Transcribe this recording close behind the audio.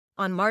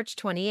On March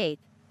 28,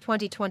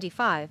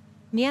 2025,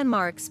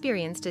 Myanmar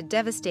experienced a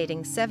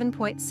devastating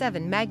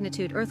 7.7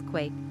 magnitude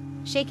earthquake,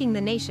 shaking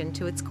the nation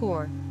to its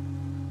core.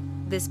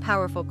 This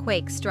powerful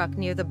quake struck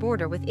near the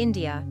border with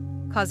India,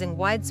 causing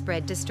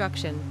widespread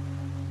destruction.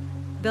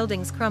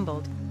 Buildings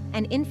crumbled,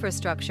 and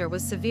infrastructure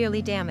was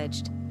severely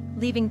damaged,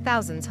 leaving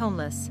thousands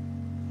homeless.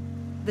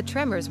 The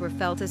tremors were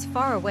felt as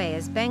far away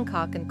as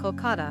Bangkok and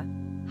Kolkata,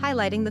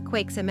 highlighting the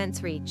quake's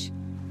immense reach.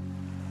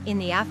 In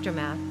the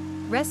aftermath,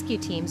 rescue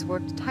teams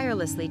worked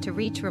tirelessly to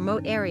reach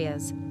remote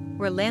areas,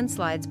 where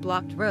landslides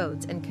blocked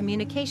roads and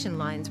communication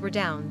lines were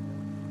down.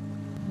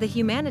 The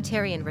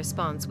humanitarian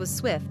response was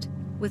swift,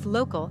 with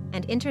local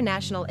and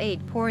international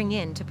aid pouring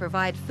in to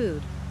provide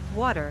food,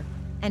 water,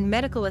 and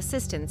medical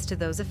assistance to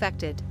those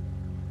affected.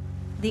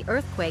 The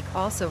earthquake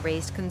also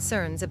raised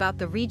concerns about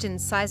the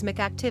region's seismic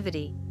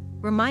activity,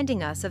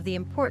 reminding us of the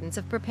importance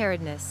of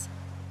preparedness.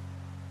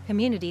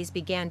 Communities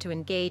began to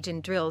engage in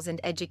drills and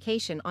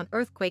education on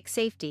earthquake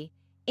safety,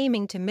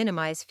 aiming to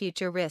minimize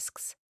future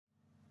risks.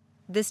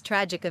 This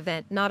tragic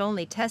event not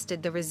only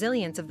tested the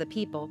resilience of the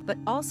people but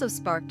also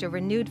sparked a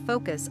renewed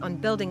focus on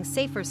building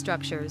safer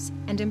structures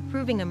and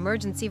improving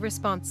emergency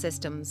response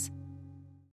systems.